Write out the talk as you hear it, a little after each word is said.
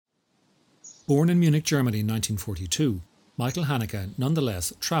Born in Munich, Germany in 1942, Michael Haneke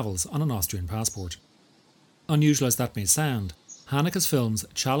nonetheless travels on an Austrian passport. Unusual as that may sound, Haneke's films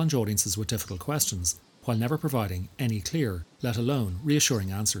challenge audiences with difficult questions while never providing any clear, let alone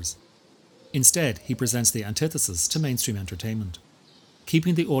reassuring answers. Instead, he presents the antithesis to mainstream entertainment,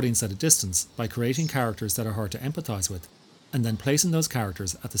 keeping the audience at a distance by creating characters that are hard to empathise with, and then placing those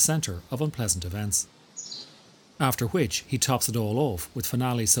characters at the centre of unpleasant events. After which, he tops it all off with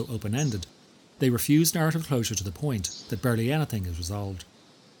finales so open-ended, they refuse narrative closure to the point that barely anything is resolved.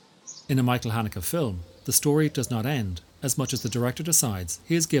 In a Michael Haneke film, the story does not end as much as the director decides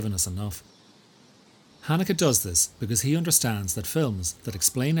he has given us enough. Haneke does this because he understands that films that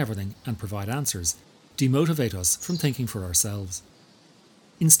explain everything and provide answers demotivate us from thinking for ourselves.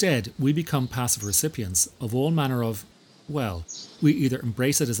 Instead, we become passive recipients of all manner of, well, we either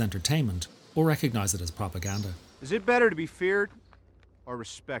embrace it as entertainment or recognise it as propaganda. Is it better to be feared or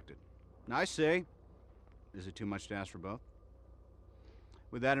respected? And I say, is it too much to ask for both?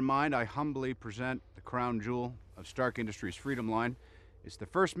 With that in mind, I humbly present the crown jewel of Stark Industries' Freedom Line. It's the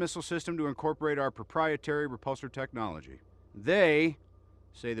first missile system to incorporate our proprietary repulsor technology. They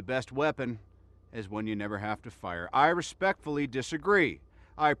say the best weapon is one you never have to fire. I respectfully disagree.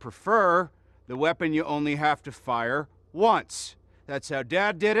 I prefer the weapon you only have to fire once. That's how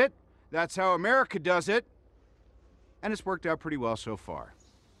Dad did it. That's how America does it. And it's worked out pretty well so far.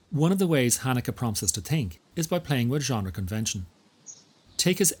 One of the ways Haneke prompts us to think is by playing with genre convention.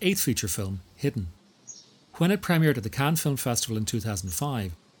 Take his 8th feature film, Hidden. When it premiered at the Cannes Film Festival in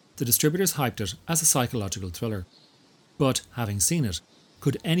 2005, the distributors hyped it as a psychological thriller. But, having seen it,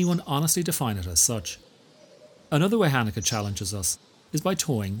 could anyone honestly define it as such? Another way Haneke challenges us is by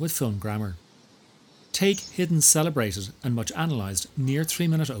toying with film grammar. Take Hidden's celebrated and much analysed near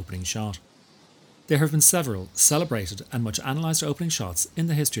 3-minute opening shot. There have been several celebrated and much analysed opening shots in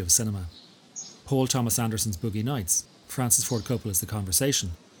the history of cinema. Paul Thomas Anderson's Boogie Nights, Francis Ford Coppola's The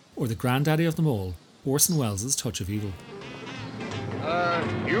Conversation, or the granddaddy of them all, Orson Welles' Touch of Evil.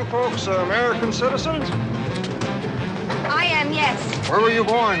 You folks American citizens? I am, yes. Where were you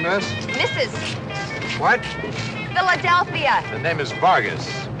born, miss? Mrs. What? Philadelphia. The name is Vargas.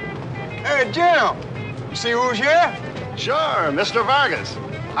 Hey, Jim! You see who's here? Sure, Mr. Vargas.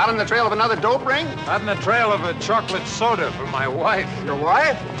 Out on the trail of another dope ring? Out on the trail of a chocolate soda for my wife. Your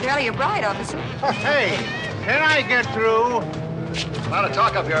wife? Barely a bride, officer. Hey, can I get through? A lot of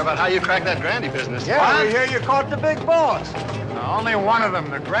talk up here about how you cracked that Grandy business. Yeah, we hear you caught the big boss. Only one of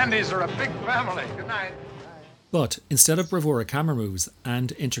them. The Grandys are a big family. Good night. But instead of bravura camera moves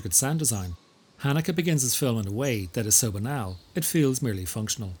and intricate sound design, Haneke begins his film in a way that is so banal it feels merely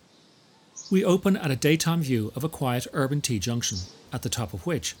functional. We open at a daytime view of a quiet urban T-junction, at the top of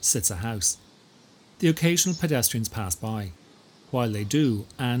which sits a house. The occasional pedestrians pass by. While they do,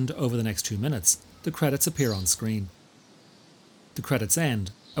 and over the next 2 minutes, the credits appear on screen. The credits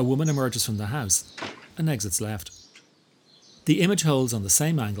end, a woman emerges from the house and exits left. The image holds on the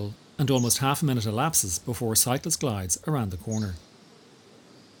same angle and almost half a minute elapses before a cyclist glides around the corner.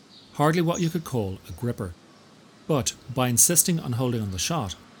 Hardly what you could call a gripper. But by insisting on holding on the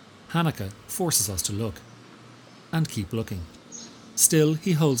shot, Haneke forces us to look. And keep looking. Still,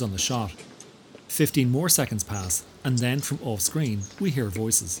 he holds on the shot. 15 more seconds pass, and then from off-screen, we hear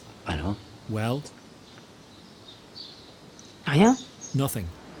voices. Alors? Well? Rien. Nothing.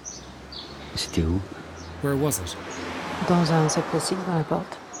 C'était où? Where was it? Dans un sac plastique dans la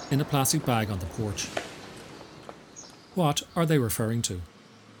porte. In a plastic bag on the porch. What are they referring to?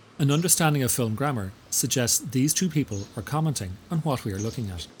 An understanding of film grammar suggests these two people are commenting on what we are looking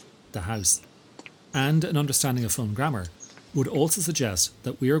at, the house. And an understanding of film grammar would also suggest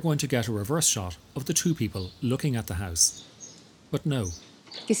that we are going to get a reverse shot of the two people looking at the house. But no.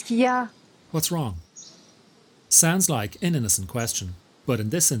 Qu'est-ce qu'il y a? What's wrong? Sounds like an innocent question, but in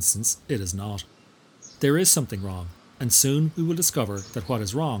this instance it is not. There is something wrong, and soon we will discover that what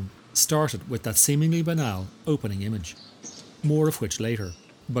is wrong started with that seemingly banal opening image. More of which later,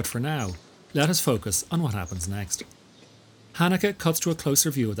 but for now, let us focus on what happens next. Haneke cuts to a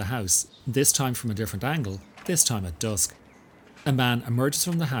closer view of the house, this time from a different angle, this time at dusk. A man emerges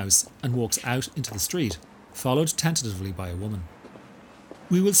from the house and walks out into the street, followed tentatively by a woman.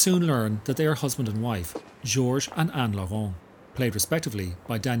 We will soon learn that they are husband and wife, Georges and Anne Laurent, played respectively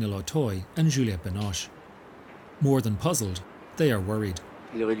by Daniel Auteuil and Juliette Binoche. More than puzzled, they are worried.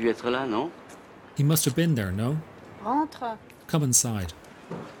 Il aurait dû être là, non? He must have been there, no? Rentre. Come inside.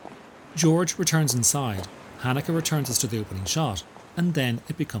 George returns inside, Haneke returns us to the opening shot, and then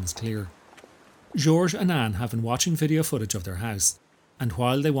it becomes clear. Georges and Anne have been watching video footage of their house, and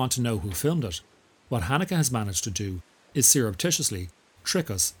while they want to know who filmed it, what Haneke has managed to do is surreptitiously trick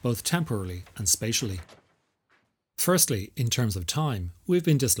us both temporally and spatially. Firstly, in terms of time, we've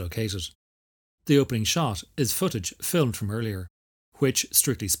been dislocated. The opening shot is footage filmed from earlier, which,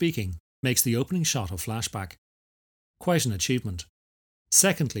 strictly speaking, makes the opening shot a flashback. Quite an achievement.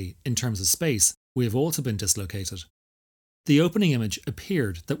 Secondly, in terms of space, we have also been dislocated. The opening image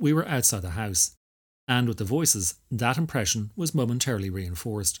appeared that we were outside the house, and with the voices, that impression was momentarily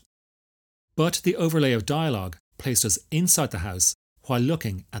reinforced. But the overlay of dialogue placed us inside the house while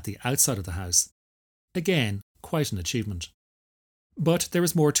looking at the outside of the house. Again, quite an achievement. But there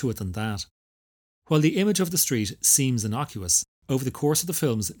is more to it than that. While the image of the street seems innocuous, over the course of the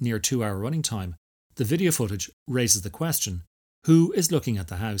film's near 2-hour running time, the video footage raises the question, who is looking at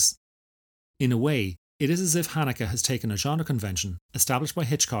the house? In a way, it is as if Haneke has taken a genre convention established by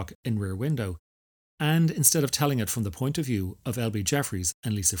Hitchcock in Rear Window, and instead of telling it from the point of view of L.B. Jeffries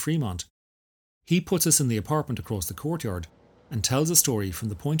and Lisa Fremont, he puts us in the apartment across the courtyard and tells a story from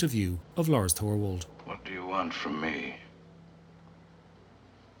the point of view of Lars Thorwald. What do you want from me?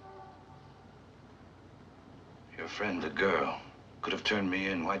 Your friend, the girl, could have turned me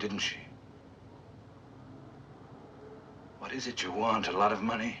in. Why didn't she? What is it you want? A lot of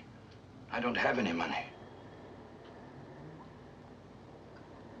money? I don't have any money.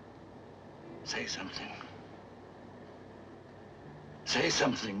 Say something. Say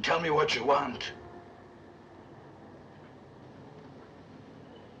something. Tell me what you want.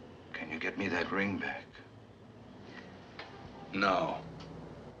 Can you get me that ring back? No.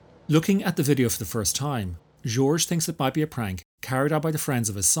 Looking at the video for the first time, Georges thinks it might be a prank carried out by the friends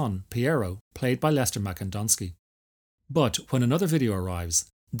of his son, Piero, played by Lester Makandonsky. But when another video arrives,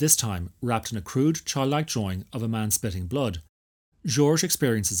 this time wrapped in a crude childlike drawing of a man spitting blood, Georges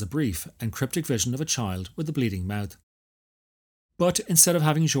experiences a brief and cryptic vision of a child with a bleeding mouth. But instead of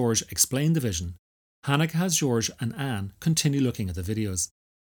having Georges explain the vision, Haneke has Georges and Anne continue looking at the videos.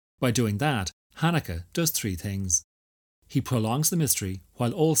 By doing that, Haneke does 3 things. He prolongs the mystery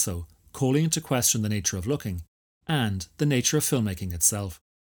while also calling into question the nature of looking and the nature of filmmaking itself.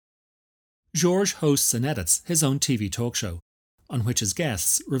 Georges hosts and edits his own TV talk show, on which his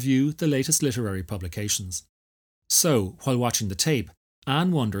guests review the latest literary publications. So, while watching the tape,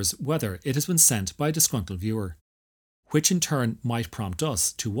 Anne wonders whether it has been sent by a disgruntled viewer, which in turn might prompt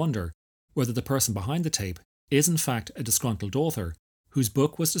us to wonder whether the person behind the tape is in fact a disgruntled author whose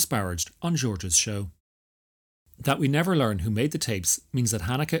book was disparaged on George's show. That we never learn who made the tapes means that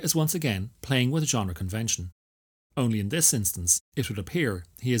Haneke is once again playing with genre convention. Only in this instance, it would appear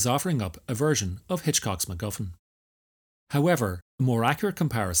he is offering up a version of Hitchcock's MacGuffin. However, a more accurate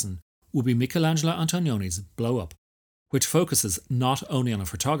comparison would be Michelangelo Antonioni's Blow Up, which focuses not only on a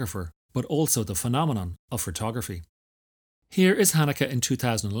photographer, but also the phenomenon of photography. Here is Haneke in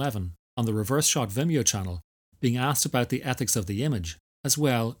 2011 on the Reverse Shot Vimeo channel being asked about the ethics of the image as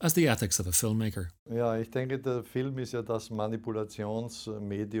well as the ethics of a filmmaker. Ja, ich denke, der Film ist ja das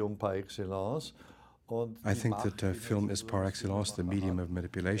Manipulationsmedium par excellence. I think that film is par excellence the medium of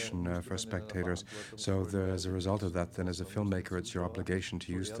manipulation for spectators. So as a result of that, then as a filmmaker, it's your obligation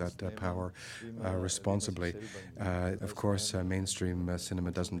to use that power responsibly. Of course, mainstream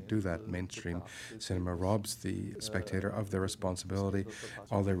cinema doesn't do that. Mainstream cinema robs the spectator of their responsibility.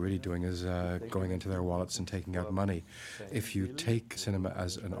 All they're really doing is going into their wallets and taking out money. If you take cinema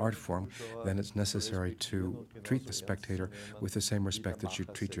as an art form, then it's necessary to treat the spectator with the same respect that you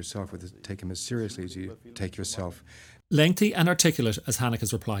treat yourself, take him as seriously as you take yourself. Lengthy and articulate as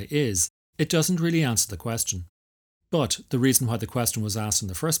Haneke's reply is, it doesn't really answer the question. But the reason why the question was asked in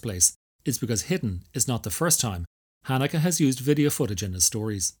the first place is because Hidden is not the first time Haneke has used video footage in his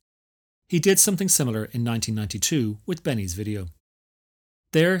stories. He did something similar in 1992 with Benny's Video.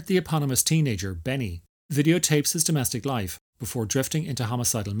 There, the eponymous teenager, Benny, videotapes his domestic life before drifting into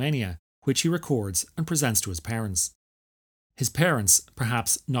homicidal mania, which he records and presents to his parents. His parents,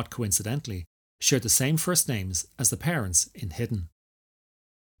 perhaps not coincidentally, shared the same first names as the parents in Hidden.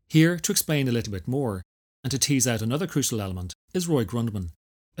 Here, to explain a little bit more, and to tease out another crucial element, is Roy Grundman,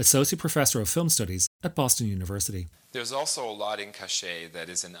 Associate Professor of Film Studies at Boston University. There's also a lot in Cachet that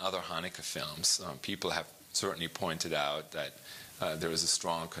is in other Haneke films. People have certainly pointed out that there is a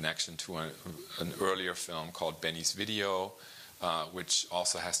strong connection to an earlier film called Benny's Video, which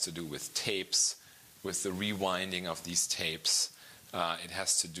also has to do with tapes, with the rewinding of these tapes. It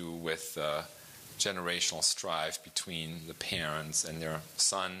has to do with generational strife between the parents and their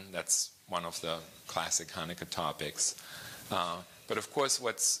son. That's one of the classic Haneke topics. But of course,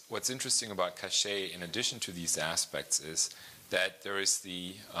 what's interesting about Cachet, in addition to these aspects, is that there is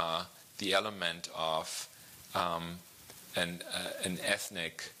the element of an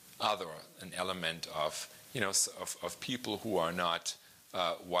ethnic other, an element of of people who are not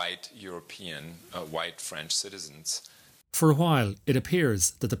white European, white French citizens. For a while, it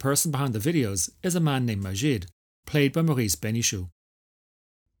appears that the person behind the videos is a man named Majid, played by Maurice Bénichou.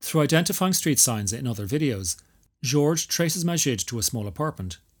 Through identifying street signs in other videos, Georges traces Majid to a small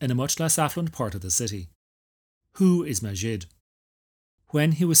apartment in a much less affluent part of the city. Who is Majid?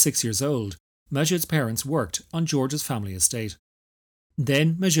 When he was 6 years old, Majid's parents worked on Georges' family estate.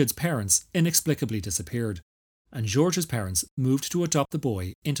 Then Majid's parents inexplicably disappeared, and Georges' parents moved to adopt the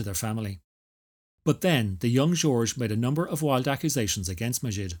boy into their family. But then the young Georges made a number of wild accusations against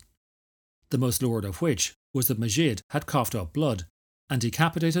Majid, the most lurid of which was that Majid had coughed up blood and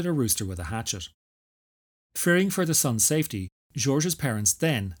decapitated a rooster with a hatchet. Fearing for the son's safety, Georges' parents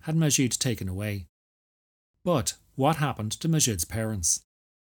then had Majid taken away. But what happened to Majid's parents?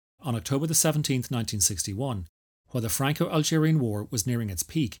 On October 17, 1961, while the Franco-Algerian War was nearing its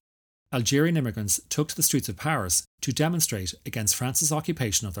peak, Algerian immigrants took to the streets of Paris to demonstrate against France's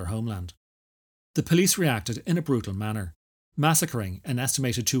occupation of their homeland. The police reacted in a brutal manner, massacring an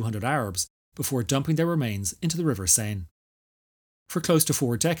estimated 200 Arabs before dumping their remains into the River Seine. For close to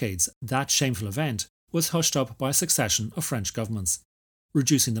 4 decades, that shameful event was hushed up by a succession of French governments,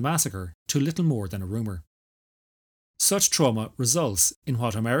 reducing the massacre to little more than a rumour. Such trauma results in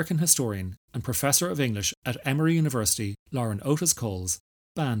what American historian and professor of English at Emory University Lauren Otis calls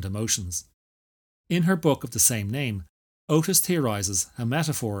banned emotions. In her book of the same name, Otis theorises how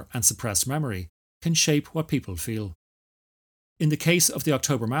metaphor and suppressed memory can shape what people feel. In the case of the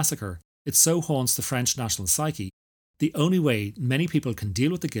October Massacre, it so haunts the French national psyche, the only way many people can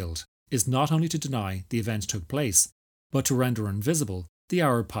deal with the guilt is not only to deny the event took place, but to render invisible the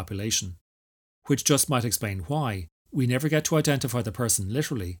Arab population, which just might explain why we never get to identify the person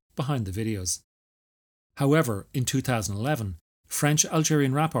literally behind the videos. However, in 2011,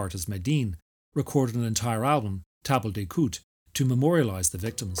 French-Algerian rap artist Medine recorded an entire album, Table d'écoute, to memorialise the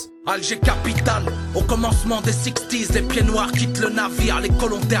victims. Alger capitale, au commencement des 60s, les pieds noirs quittent le navire, les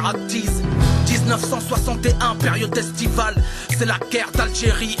colons terratisent. 1961, période estivale, c'est la guerre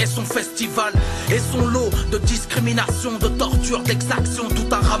d'Algérie et son festival. Et son lot de discrimination, de torture, d'exaction, tout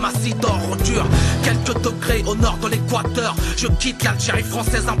un ramassis d'ordures. Quelques degrés au nord de l'équateur, je quitte l'Algérie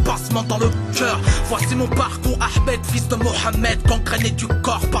française, un pincement dans le cœur. Voici mon parcours, Ahmed, fils de Mohamed, gangréné du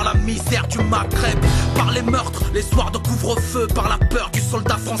corps par la misère du Maghreb, par les meurtres, les soirs de couvre-feu, par la peur du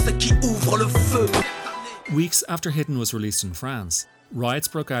soldat français qui ouvre le feu. Weeks after Hidden was released in France, riots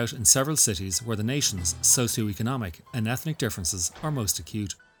broke out in several cities where the nation's socio-economic and ethnic differences are most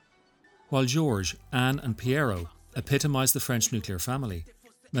acute. While Georges, Anne and Piero epitomise the French nuclear family,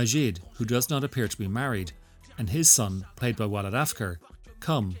 Majid, who does not appear to be married, and his son, played by Walid Afkar,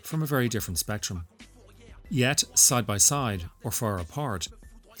 come from a very different spectrum. Yet, side by side, or far apart,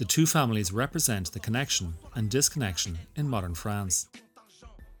 the two families represent the connection and disconnection in modern France.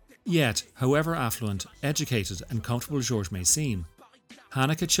 Yet, however affluent, educated and comfortable Georges may seem,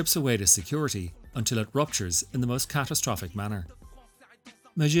 Haneke chips away at his security until it ruptures in the most catastrophic manner.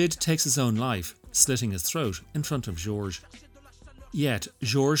 Majid takes his own life, slitting his throat in front of Georges. Yet,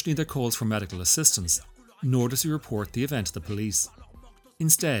 Georges neither calls for medical assistance, nor does he report the event to the police.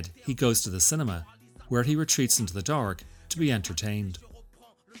 Instead, he goes to the cinema, where he retreats into the dark to be entertained.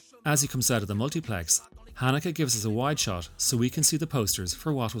 As he comes out of the multiplex, Haneke gives us a wide shot so we can see the posters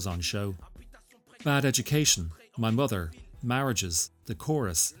for what was on show. Bad Education, My Mother, Marriages, The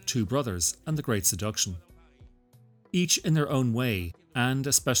Chorus, Two Brothers, and The Great Seduction. Each in their own way, and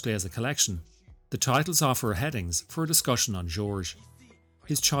especially as a collection, the titles offer headings for a discussion on Georges,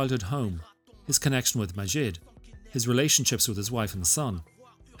 his childhood home, his connection with Majid, his relationships with his wife and son,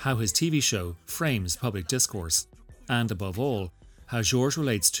 how his TV show frames public discourse, and above all, how Georges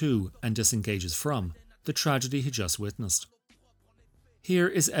relates to and disengages from the tragedy he just witnessed. Here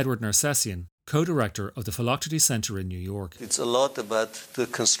is Edward Nersessian, co-director of the Philocrates Center in New York. It's a lot about the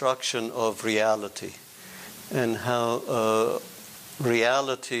construction of reality and how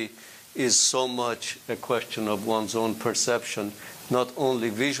reality is so much a question of one's own perception, not only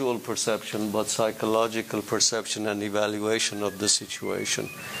visual perception, but psychological perception and evaluation of the situation.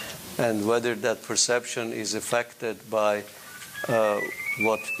 And whether that perception is affected by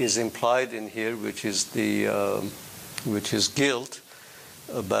what is implied in here, which is guilt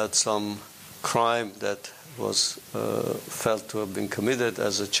about some crime that was felt to have been committed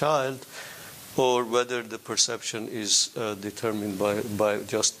as a child, or whether the perception is determined by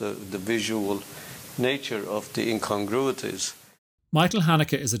just the visual nature of the incongruities. Michael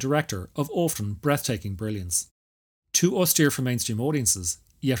Haneke is a director of often breathtaking brilliance. Too austere for mainstream audiences,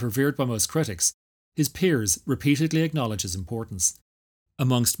 yet revered by most critics, his peers repeatedly acknowledge his importance.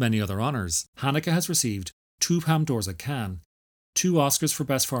 Amongst many other honours, Haneke has received 2 Palme d'Ors at Cannes, 2 Oscars for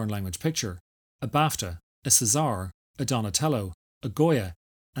Best Foreign Language Picture, a BAFTA, a César, a Donatello, a Goya,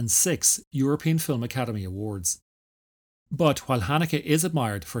 and 6 European Film Academy Awards. But while Haneke is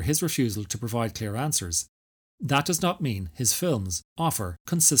admired for his refusal to provide clear answers, that does not mean his films offer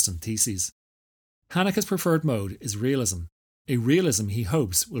consistent theses. Haneke's preferred mode is realism, a realism he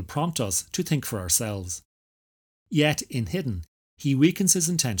hopes will prompt us to think for ourselves. Yet, in Hidden, he weakens his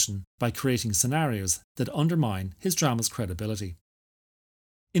intention by creating scenarios that undermine his drama's credibility.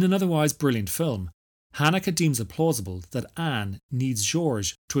 In an otherwise brilliant film, Haneke deems it plausible that Anne needs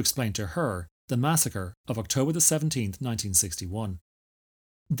Georges to explain to her the massacre of October 17, 1961.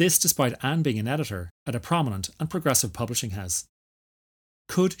 This despite Anne being an editor at a prominent and progressive publishing house.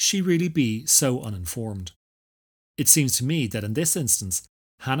 Could she really be so uninformed? It seems to me that in this instance,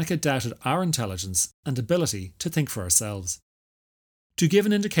 Haneke doubted our intelligence and ability to think for ourselves. To give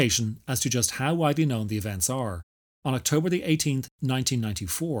an indication as to just how widely known the events are, on October 18,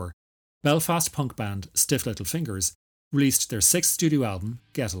 1994, Belfast punk band Stiff Little Fingers released their 6th studio album,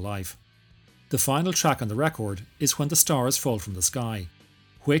 Get a Life. The final track on the record is When the Stars Fall from the Sky,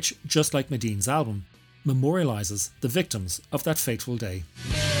 which, just like Medine's album, memorialises the victims of that fateful day.